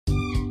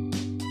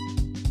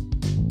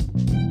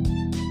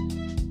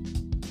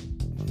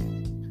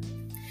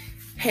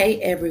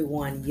Hey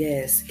everyone,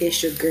 yes,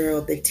 it's your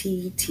girl, the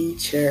Tea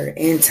Teacher,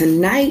 and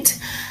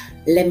tonight,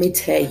 let me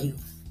tell you,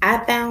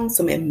 I found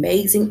some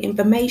amazing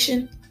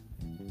information,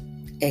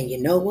 and you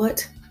know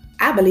what?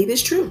 I believe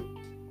it's true.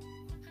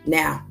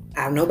 Now,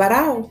 I don't know about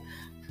all,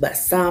 but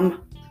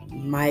some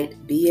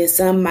might be and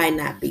some might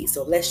not be.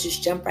 So let's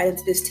just jump right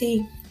into this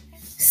tea.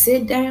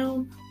 Sit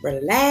down,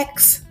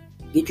 relax,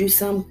 get you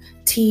some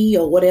tea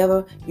or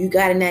whatever you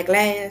got in that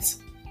glass.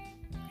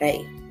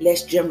 Hey,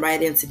 let's jump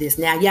right into this.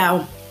 Now,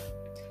 y'all,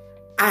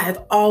 I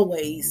have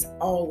always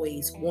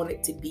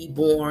wanted to be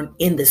born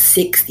in the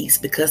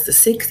 60s because the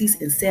 60s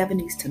and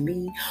 70s to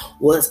me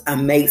was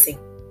amazing.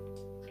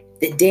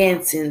 The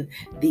dancing,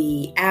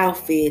 the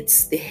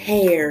outfits, the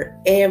hair,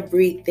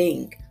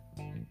 everything.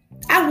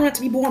 I wanted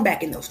to be born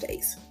back in those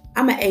days.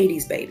 I'm an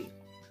 80s baby.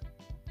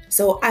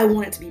 So I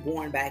wanted to be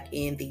born back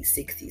in the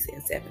 60s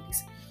and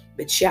 70s.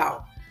 But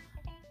y'all,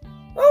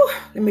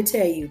 let me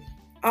tell you,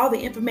 all the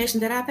information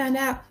that I found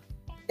out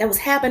that was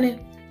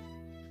happening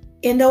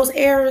in those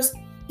eras,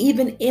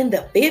 even in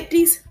the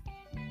 50s,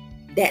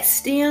 that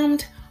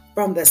stemmed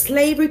from the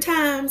slavery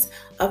times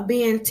of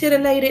being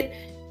titillated,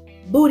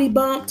 booty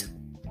bumped,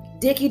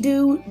 dicky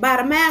doo by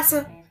the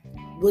massa,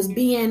 was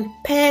being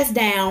passed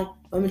down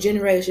from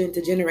generation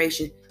to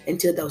generation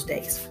until those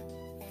days.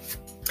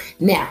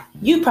 Now,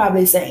 you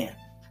probably saying,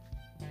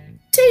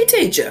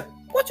 Teacher,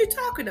 what you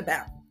talking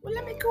about? Well,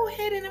 let me go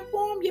ahead and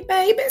inform you,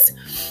 babies.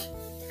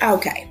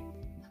 Okay.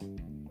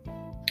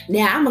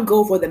 Now, I'm going to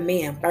go for the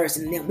men first,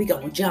 and then we're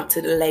going to jump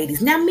to the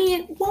ladies. Now,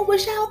 men, what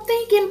was y'all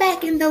thinking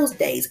back in those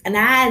days? And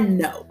I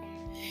know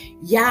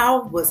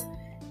y'all was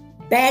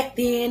back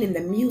then in the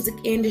music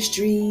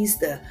industries,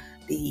 the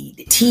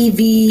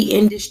TV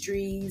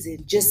industries,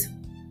 and just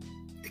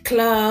the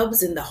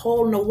clubs and the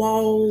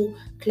hole-in-the-wall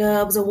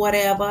clubs or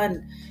whatever.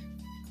 And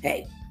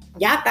hey,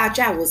 y'all thought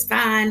y'all was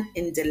fine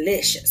and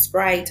delicious,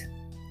 right?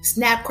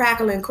 Snap,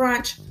 crackle, and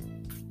crunch.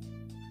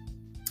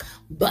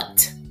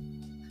 But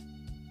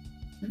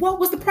what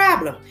was the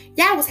problem?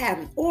 Y'all was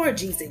having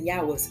orgies and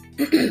y'all was,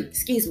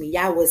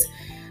 y'all was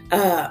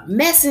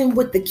messing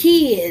with the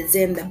kids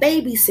and the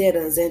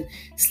babysitters and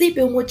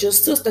sleeping with your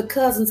sister,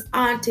 cousins,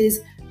 aunties,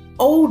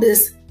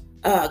 oldest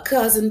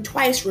cousin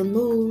twice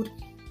removed.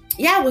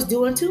 Y'all was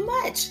doing too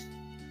much.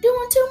 You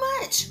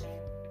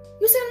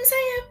see what I'm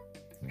saying?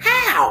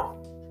 How?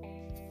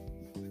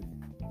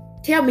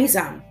 Tell me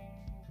something.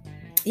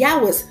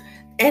 Y'all was,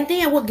 and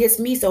then what gets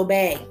me so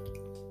bad?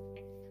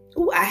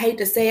 Ooh, I hate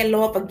to say it,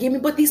 Lord, forgive me,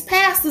 but these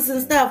pastors and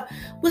stuff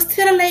was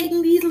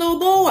titillating these little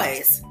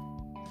boys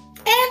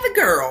and the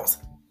girls.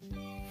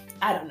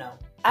 I don't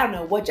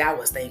know what y'all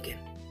was thinking.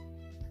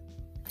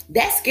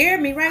 That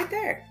scared me right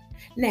there.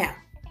 Now,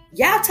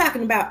 y'all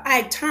talking about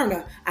Ike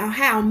Turner and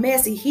how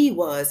messy he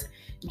was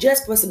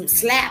just for some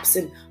slaps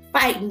and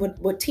fighting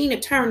with Tina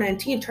Turner and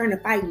Tina Turner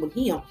fighting with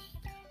him.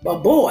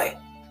 But boy,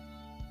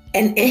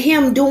 and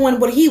him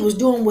doing what he was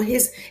doing with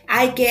his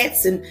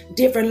Ikettes and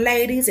different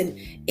ladies and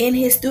in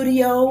his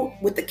studio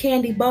with the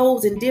candy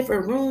bowls in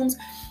different rooms.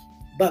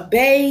 But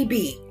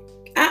baby,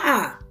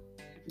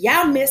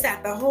 y'all missed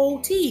out the whole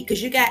tea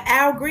because you got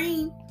Al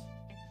Green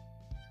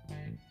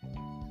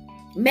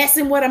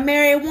messing with a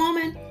married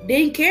woman.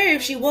 Didn't care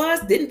if she was,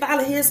 didn't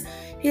follow his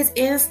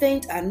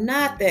instinct or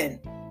nothing.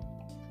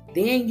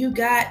 Then you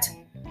got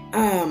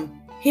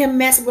him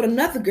messing with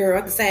another girl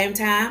at the same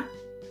time.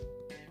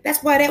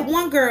 That's why that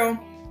one girl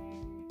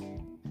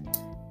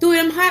threw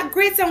them hot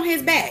grits on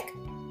his back.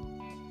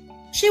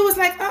 She was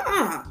like,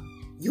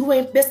 you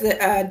ain't supposed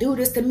to do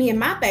this to me in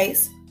my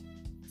face.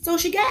 So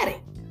she got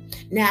it.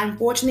 Now,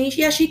 unfortunately,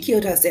 she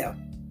killed herself.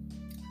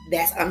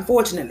 That's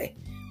unfortunately.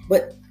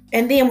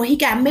 And then when he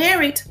got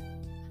married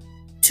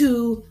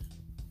to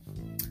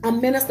a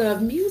minister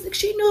of music,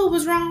 she knew it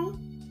was wrong,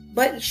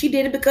 but she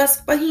did it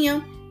for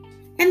him.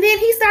 And then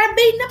he started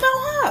beating up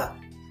on her.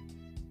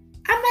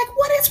 I'm like,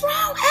 what is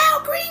wrong,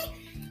 Al Green?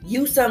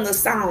 You sung a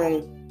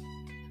song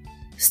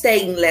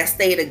stating, let's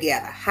stay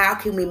together. How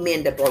can we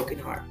mend a broken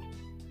heart?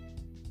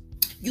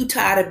 You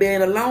tired of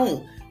being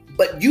alone,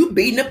 but you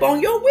beating up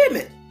on your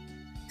women,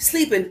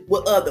 sleeping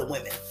with other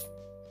women.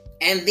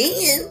 And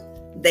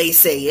then they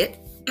said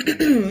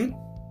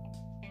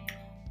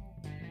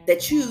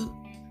that you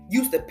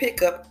used to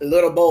pick up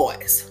little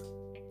boys,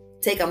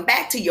 take them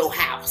back to your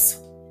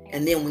house.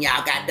 And then when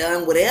y'all got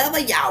done, whatever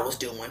y'all was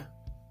doing,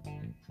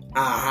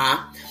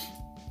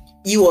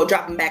 you will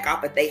drop them back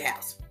off at their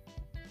house.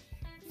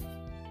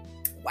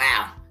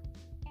 Wow.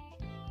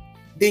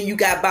 Then you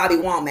got Bobby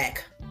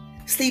Womack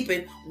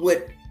sleeping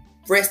with,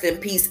 rest in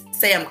peace,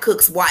 Sam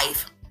Cooke's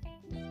wife,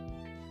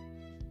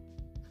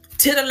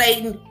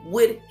 titillating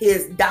with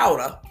his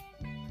daughter.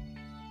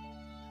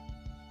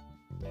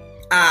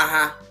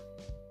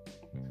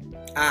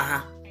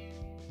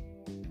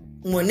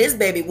 When this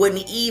baby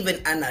wasn't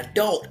even an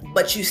adult,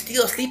 but you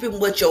still sleeping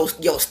with your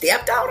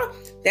stepdaughter?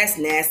 That's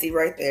nasty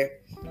right there.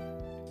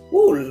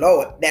 Oh,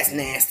 Lord, that's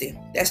nasty.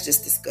 That's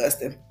just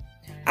disgusting.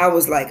 I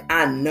was like,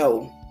 I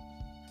know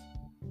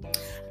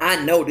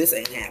this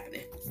ain't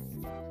happening.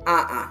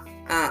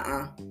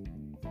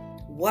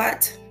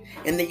 What?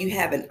 And then you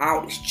having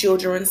all these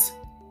children's.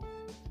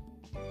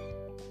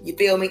 You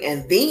feel me?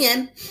 And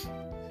then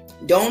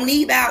don't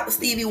leave out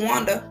Stevie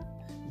Wonder.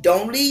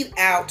 Don't leave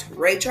out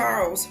Ray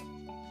Charles.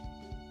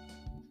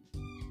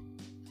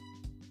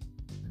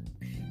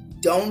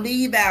 Don't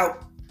leave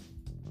out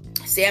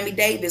Sammy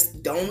Davis.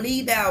 Don't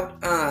leave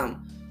out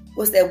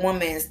what's that one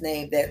man's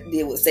name that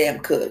did with Sam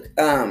Cooke?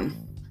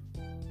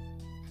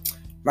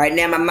 Right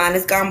now my mind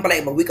is gone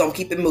blank, but we're gonna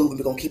keep it moving.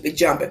 We're gonna keep it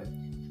jumping.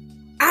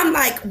 I'm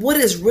like, what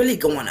is really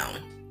going on?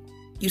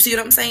 You see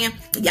what I'm saying?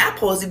 Y'all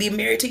supposed to be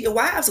married to your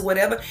wives or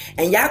whatever.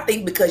 And y'all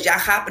think because y'all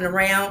hopping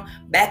around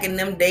back in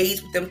them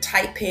days with them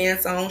tight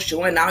pants on,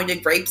 showing all your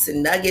grapes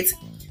and nuggets,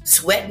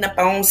 sweating up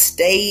on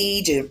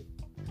stage, and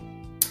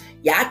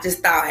y'all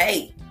just thought,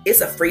 hey,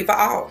 it's a free for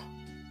all.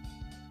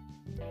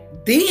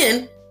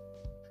 Then,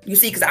 you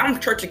see, because I'm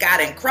Church of God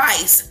in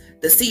Christ,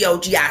 the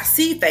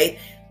COGIC faith,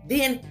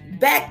 then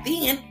back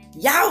then,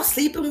 y'all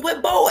sleeping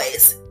with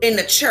boys in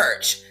the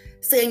church,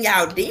 saying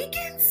y'all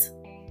deacons.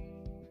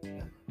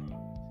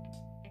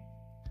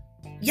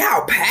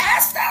 Y'all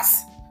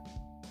pastors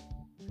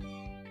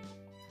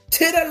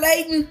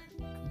titillating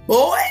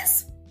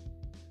boys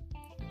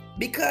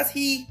because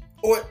he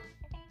or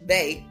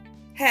they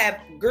have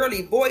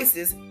girly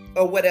voices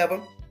or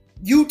whatever.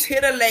 You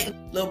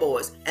titillating little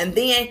boys, and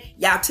then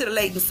y'all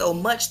titillating so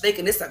much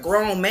thinking it's a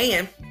grown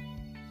man,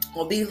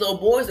 or these little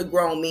boys are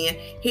grown men.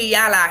 Here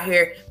y'all out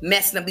here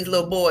messing up these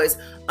little boys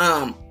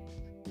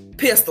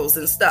pistols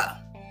and stuff.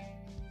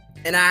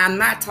 And I'm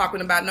not talking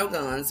about no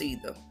guns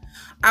either.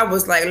 I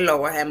was like,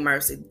 Lord have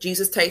mercy.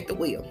 Jesus, take the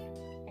wheel.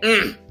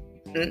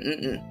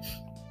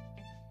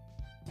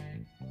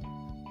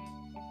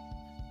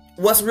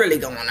 What's really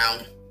going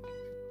on?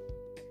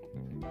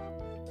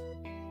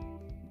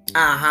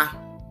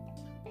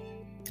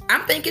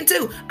 I'm thinking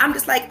too. I'm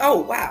just like, oh,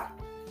 wow.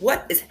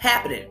 What is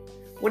happening?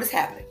 What is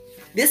happening?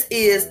 This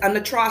is an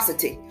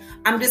atrocity.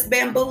 I'm just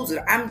bamboozled.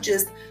 I'm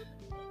just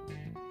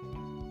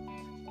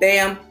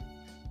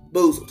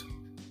bamboozled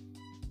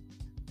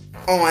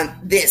on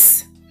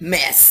this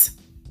mess.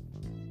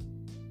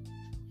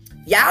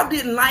 Y'all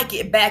didn't like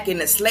it back in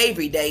the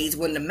slavery days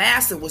when the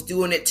master was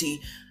doing it to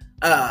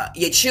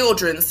your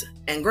children's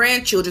and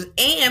grandchildren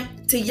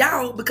and to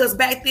y'all, because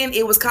back then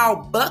it was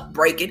called buck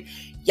breaking.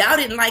 Y'all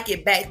didn't like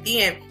it back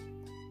then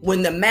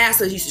when the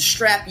masters used to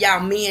strap y'all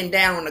men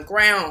down on the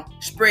ground,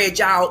 spread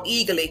y'all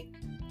eagerly,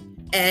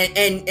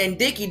 and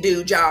dicky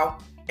dude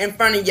y'all in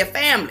front of your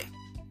family.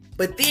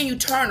 But then you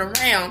turn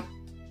around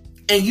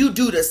and you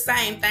do the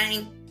same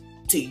thing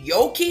to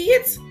your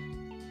kids,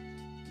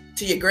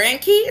 to your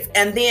grandkids,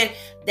 and then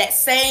that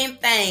same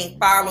thing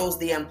follows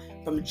them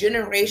from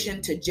generation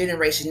to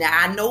generation. Now,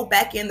 I know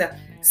back in the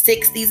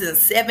 60s and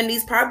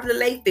 70s, probably the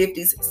late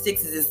 50s,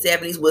 60s and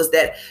 70s was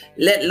that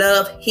let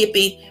love,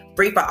 hippie,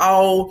 free for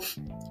all,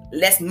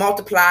 let's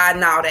multiply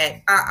and all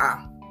that.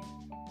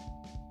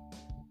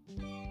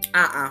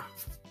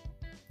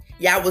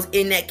 Y'all was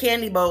in that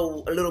candy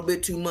bowl a little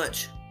bit too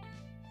much.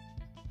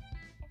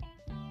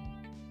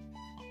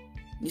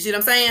 You see what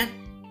I'm saying?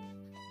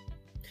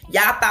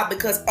 Y'all thought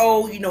because,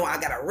 I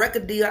got a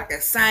record deal, I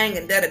can sing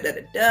and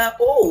da-da-da-da-da.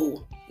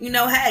 Oh,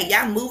 hey,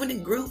 y'all moving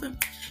and grooving,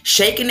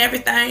 shaking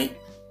everything,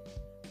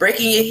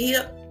 breaking your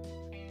hip,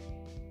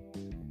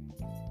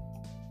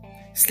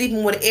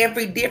 sleeping with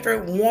every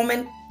different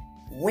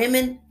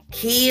women,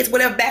 kids,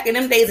 whatever, back in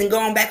them days, and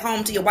going back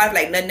home to your wife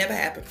like nothing ever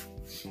happened.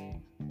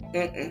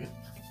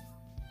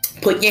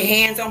 Putting your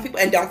hands on people.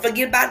 And don't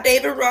forget about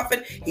David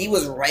Ruffin. He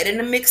was right in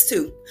the mix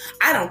too.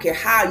 I don't care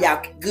how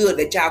y'all good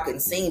that y'all can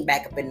sing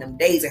back up in them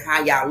days and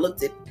how y'all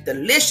looked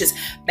delicious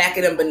back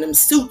in them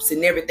suits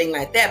and everything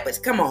like that. But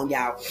come on,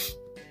 y'all.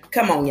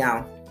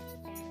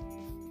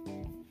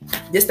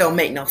 This don't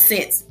make no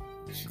sense.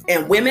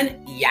 And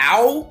women,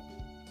 y'all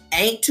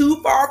ain't too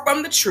far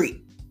from the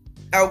tree.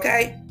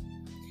 Okay?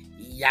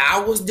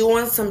 Y'all was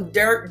doing some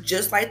dirt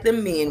just like the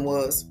men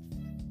was.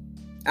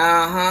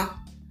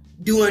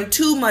 Doing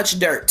too much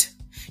dirt.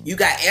 You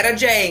got Etta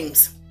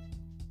James.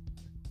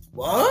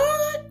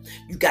 What?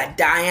 You got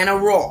Diana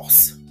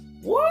Ross.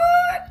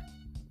 What?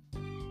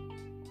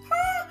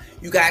 Huh?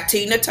 You got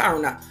Tina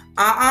Turner.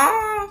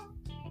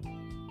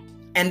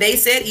 And they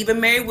said even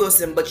Mary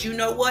Wilson. But you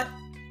know what?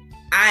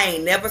 I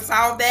ain't never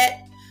saw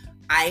that.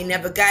 I ain't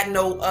never got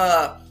no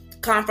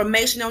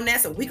confirmation on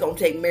that. So we gonna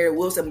take Mary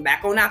Wilson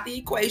back on out the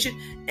equation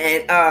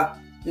and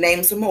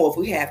name some more if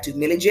we have to.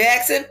 Millie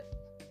Jackson.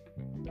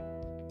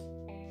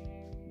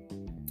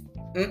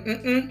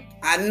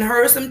 I done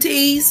heard some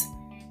T's.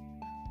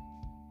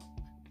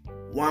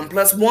 1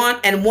 + 1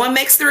 and 1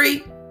 makes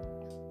 3.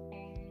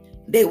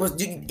 They was,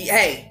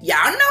 hey,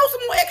 y'all know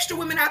some more extra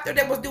women out there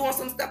that was doing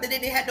some stuff that they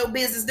didn't have no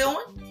business doing.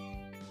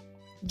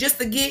 Just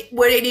to get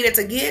where they needed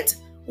to get.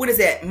 What is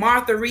that?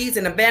 Martha Reeves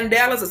and the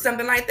Vandellas or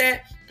something like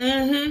that?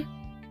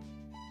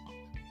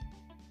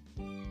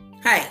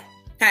 Hey.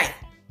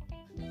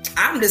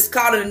 I'm just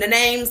calling the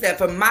names that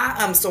from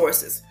my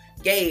sources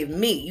gave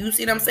me. You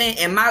see what I'm saying?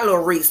 And my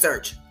little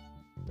research.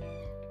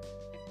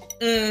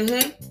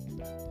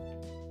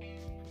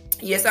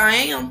 Yes, I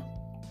am.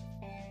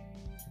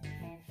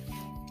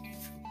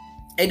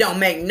 It don't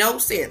make no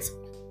sense.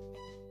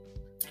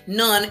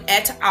 None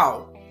at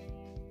all.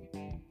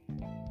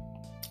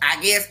 I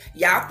guess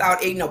y'all thought,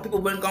 people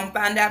weren't going to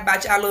find out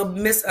about y'all little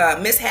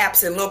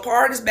mishaps and little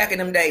parties back in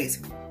them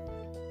days.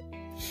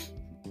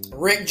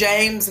 Rick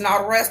James and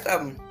all the rest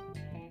of them.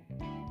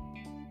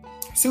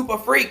 Super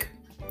freaky,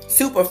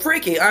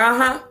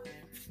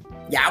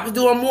 Y'all was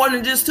doing more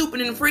than just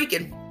souping and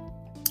freaking.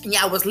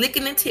 Y'all was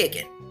licking and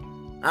ticking.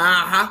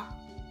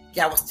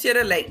 Y'all was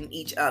titillating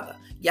each other.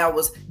 Y'all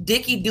was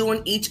dicky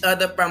doing each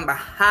other from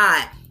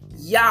behind.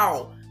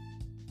 Y'all,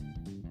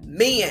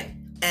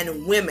 men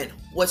and women,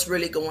 what's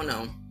really going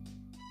on?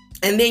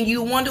 And then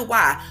you wonder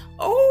why.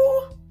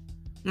 Oh,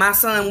 my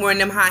son wearing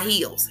them high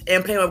heels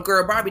and playing with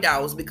girl Barbie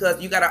dolls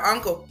because you got an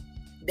uncle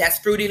that's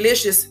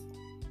fruitylicious.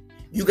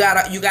 You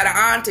got an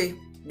auntie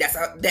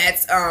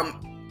that's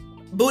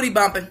booty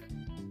bumping,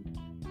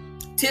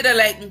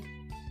 titillating.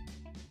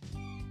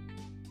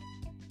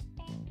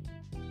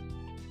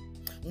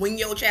 When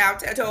your child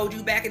told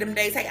you back in them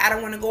days, hey, I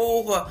don't want to go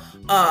over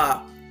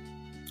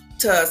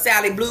to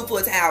Sally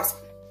Bluefoot's house,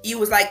 you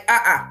was like,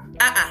 I'm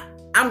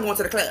going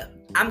to the club.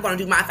 I'm going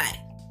to do my thing.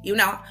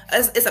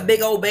 It's a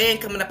big old band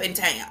coming up in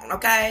town,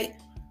 okay?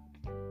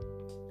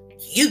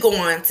 You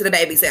going to the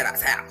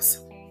babysitter's house.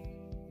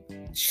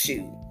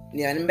 Shoot.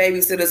 Yeah, them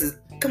babysitters is,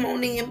 come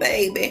on in,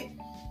 baby.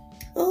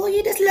 Oh,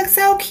 you just look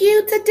so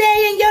cute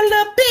today in your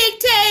little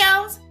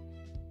pigtails.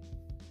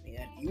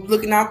 Yeah, you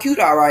looking all cute,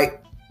 all right.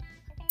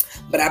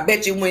 But I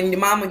bet you when your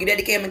mama and your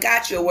daddy came and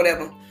got you or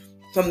whatever,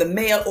 from the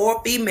male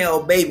or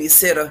female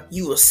babysitter,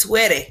 you were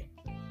sweaty.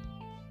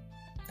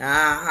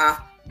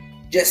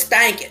 Just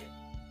thinking.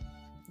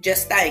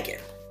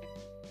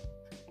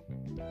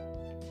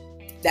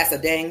 That's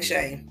a dang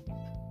shame.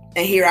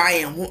 And here I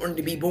am wanting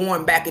to be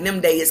born back in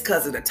them days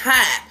because of the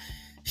time.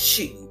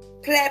 Shoot.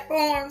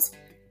 Platforms,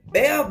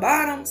 bell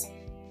bottoms.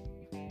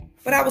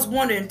 But I was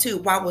wondering too,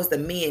 why was the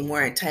men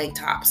wearing tank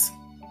tops?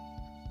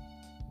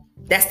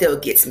 That still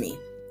gets me.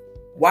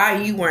 Why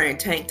are you wearing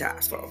tank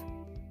tops for?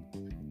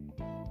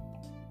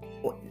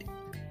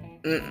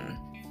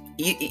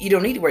 You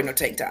don't need to wear no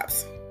tank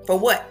tops. For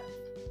what?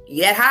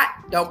 You get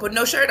hot? Don't put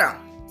no shirt on.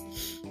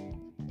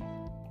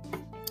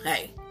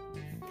 Hey,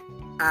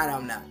 I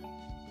don't know.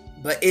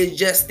 But it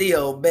just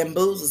still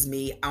bamboozles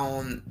me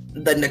on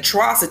the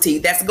atrocity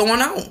that's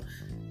going on.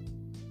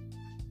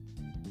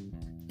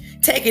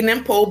 Taking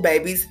them poor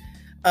babies,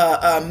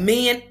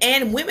 men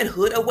and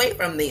womanhood away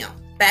from them.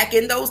 Back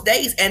in those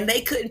days, and they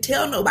couldn't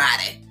tell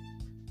nobody.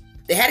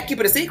 They had to keep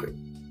it a secret.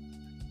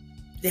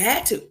 They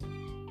had to.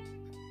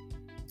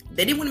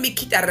 They didn't want to be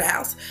kicked out of the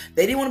house.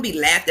 They didn't want to be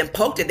laughed and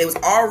poked at. They was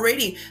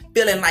already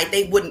feeling like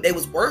they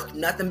was worth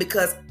nothing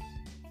because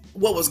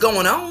what was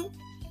going on.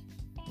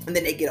 And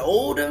then they get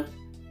older.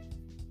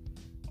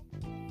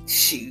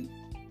 Shoot.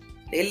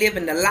 They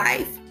living the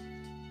life.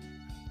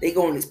 They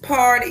go on these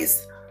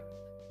parties.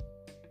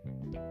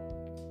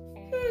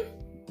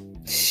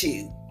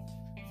 Shoot.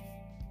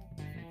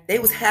 They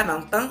was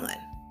having fun.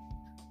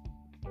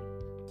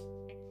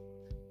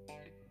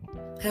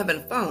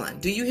 Having fun.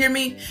 Do you hear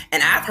me?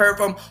 And I've heard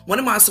from one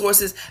of my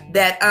sources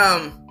that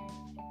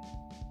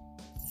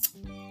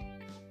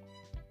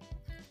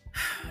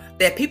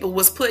that people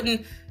was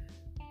putting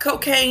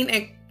cocaine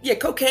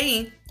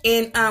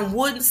in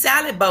wooden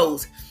salad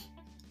bowls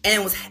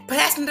and was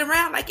passing it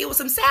around like it was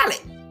some salad.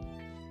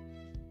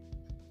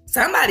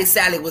 Somebody's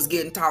salad was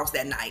getting tossed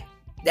that night,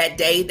 that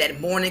day,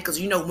 that morning, because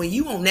when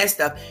you on that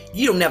stuff,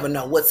 you don't never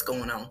know what's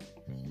going on.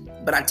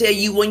 But I tell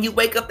you, when you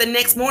wake up the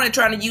next morning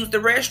trying to use the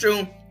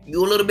restroom,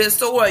 you're a little bit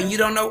sore and you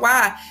don't know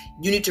why.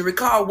 You need to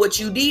recall what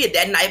you did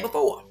that night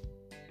before.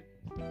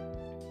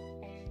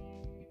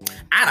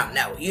 I don't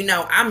know.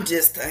 I'm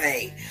just,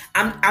 while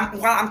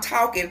I'm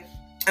talking,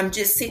 I'm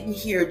just sitting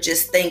here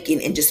just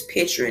thinking and just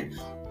picturing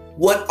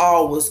what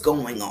all was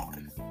going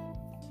on.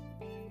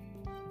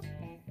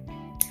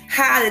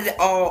 How did it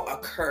all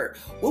occur?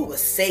 What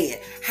was said?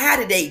 How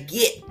did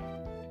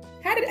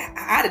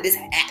this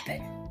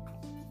happen?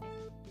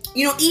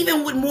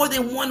 Even with more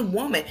than one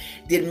woman,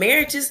 did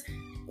marriages,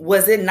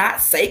 was it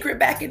not sacred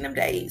back in them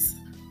days?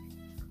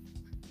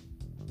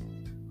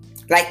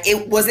 Like,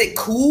 was it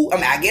cool? I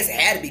mean, I guess it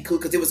had to be cool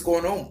because it was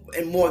going on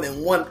in more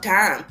than one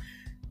time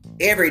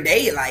every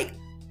day, like.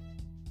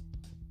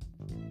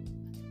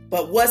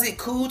 But was it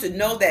cool to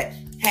know that,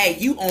 hey,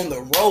 you on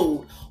the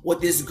road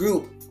with this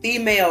group,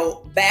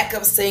 female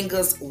backup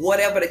singers,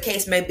 whatever the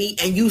case may be,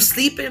 and you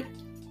sleeping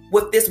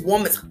with this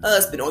woman's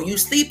husband, or you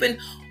sleeping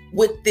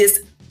with this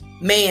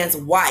man's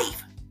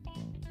wife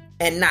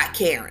and not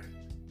caring?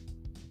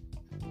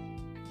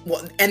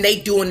 Well, and they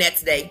doing that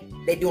today.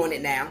 They doing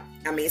it now.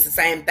 I mean, it's the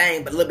same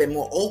thing, but a little bit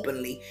more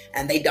openly,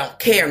 and they don't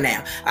care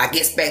now. I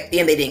guess back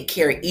then they didn't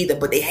care either,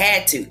 but they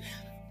had to.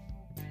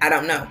 I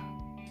don't know.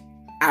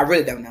 I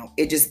really don't know.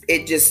 It just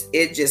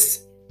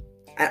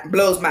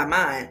blows my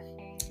mind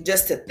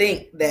just to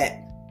think that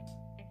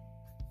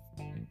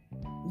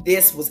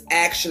this was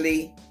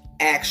actually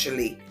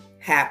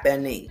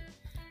happening.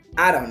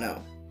 I don't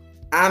know.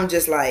 I'm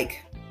just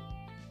like,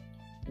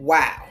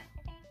 wow.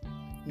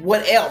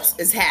 what else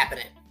is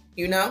happening,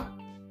 you know?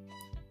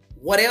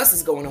 What else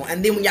is going on?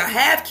 And then when y'all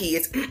have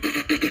kids,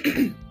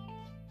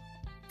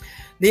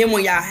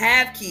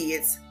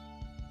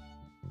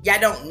 y'all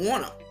don't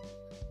want them.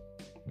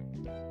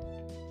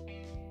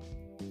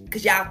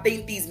 Because y'all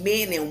think these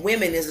men and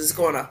women is just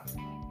going to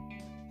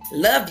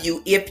love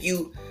you if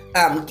you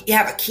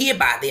have a kid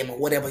by them or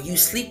whatever. You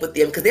sleep with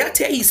them. Because they'll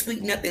tell you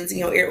sweet nothings in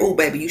your ear. Oh,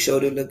 baby, you sure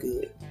do look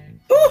good.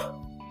 Ooh,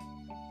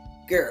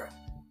 girl.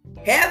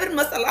 Heaven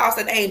must have lost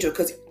an angel.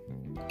 Because,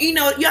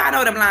 y'all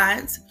know them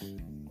lines.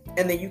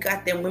 And then you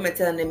got them women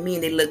telling them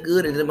men they look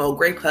good in them old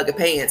grape hugger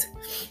pants.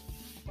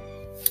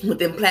 With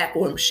them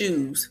platform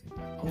shoes.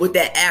 With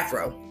that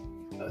afro.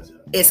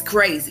 It's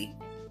crazy.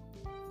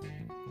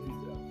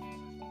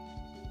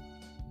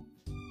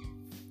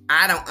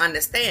 I don't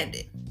understand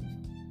it.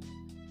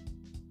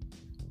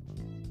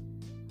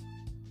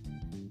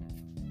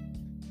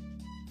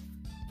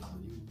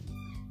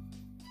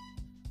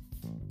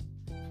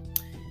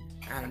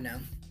 I don't know.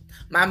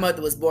 My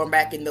mother was born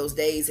back in those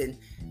days,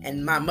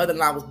 and my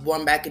mother-in-law was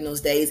born back in those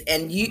days,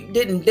 and you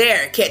didn't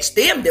dare catch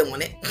them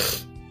doing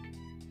it.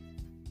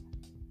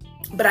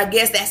 But I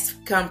guess that's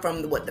come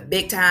from the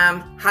big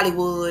time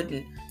Hollywood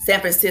and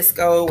San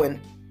Francisco and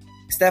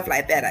stuff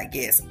like that, I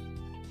guess.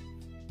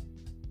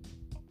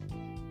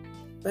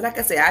 But like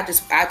I say, I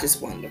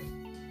just wonder.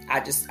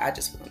 I just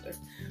wonder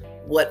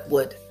what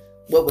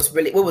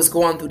was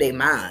going through their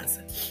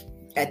minds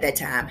at that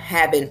time,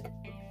 having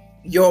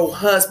your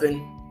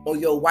husband or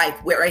your wife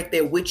right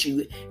there with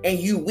you, and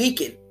you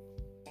weaken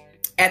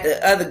at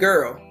the other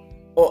girl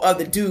or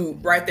other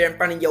dude right there in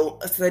front of your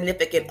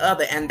significant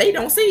other, and they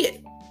don't see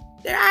it.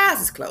 Their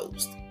eyes is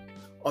closed,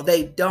 or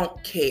they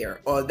don't care,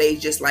 or they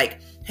just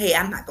like, hey,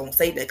 I'm not gonna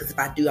say that because if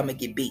I do, I'm gonna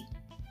get beat.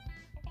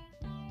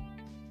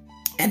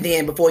 And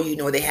then before you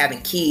know, they're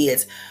having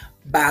kids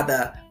by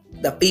the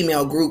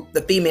female group,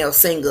 the female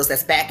singles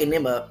that's backing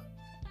them up.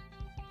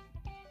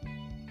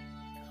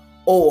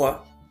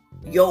 Or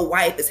your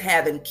wife is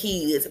having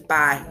kids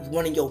by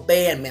one of your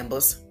band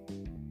members.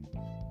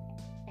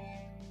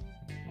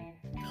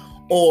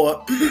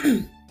 Or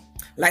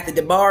like the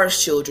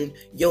DeBarge children,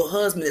 your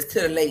husband is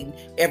titillating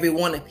every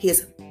one of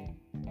his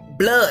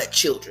blood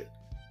children.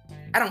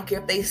 I don't care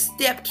if they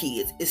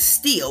stepkids, it's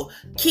still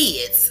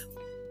kids.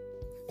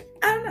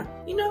 I don't know,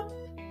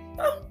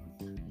 Oh.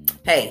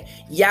 Hey,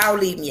 y'all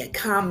leave me a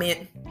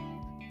comment.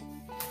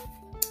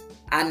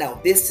 I know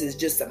this is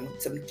just some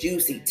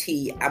juicy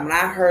tea. When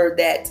I heard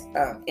that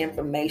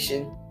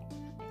information,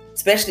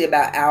 especially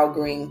about Al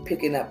Green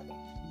picking up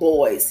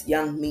boys,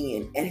 young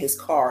men, in his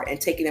car and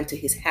taking them to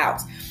his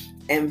house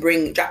and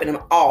dropping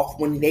them off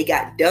when they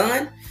got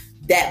done,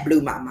 that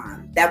blew my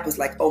mind. That was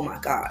like, oh my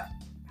God,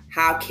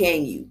 how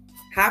can you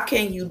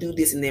do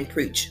this and then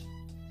preach?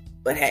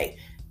 But hey,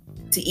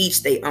 to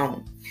each their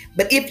own.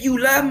 But if you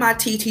love my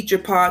Tea Teacher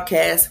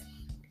podcast,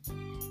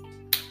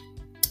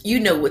 you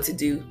know what to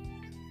do.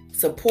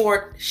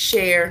 Support,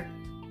 share.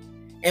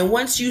 And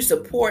once you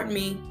support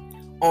me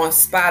on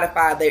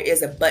Spotify, there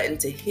is a button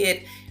to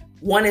hit.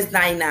 One is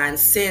 99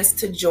 cents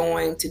to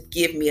join, to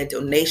give me a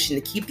donation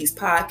to keep these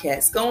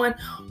podcasts going.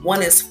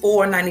 One is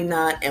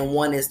 $4.99 and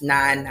one is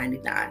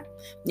 $9.99.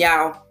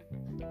 Y'all,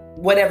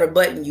 whatever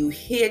button you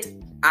hit,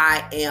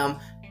 I am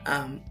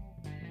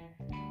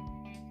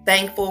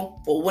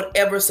thankful for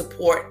whatever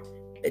support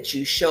that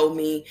you show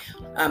me.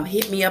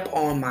 Hit me up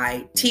on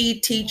my Tea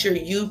Teacher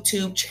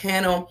YouTube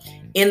channel.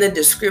 In the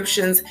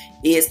descriptions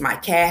is my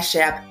Cash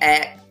App.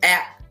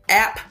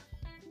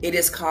 It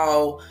is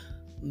called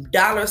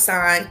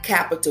 $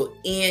 capital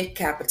N,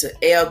 capital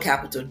L,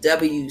 capital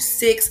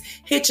W6.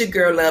 Hit your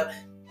girl up.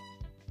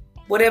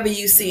 Whatever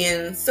you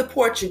seeing,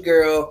 support your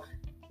girl.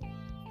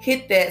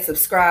 Hit that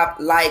subscribe,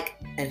 like,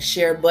 and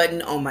share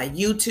button on my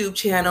YouTube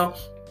channel.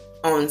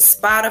 On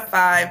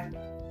Spotify,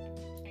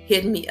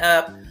 hit me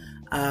up.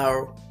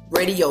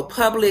 Radio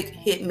Public,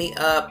 hit me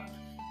up.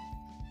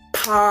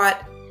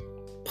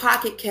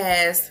 Pocket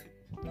Cast,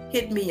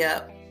 hit me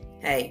up.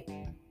 Hey,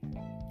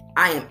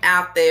 I am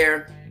out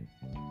there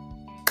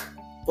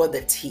for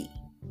the tea.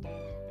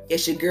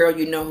 It's your girl,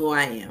 you know who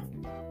I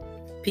am.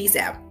 Peace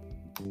out.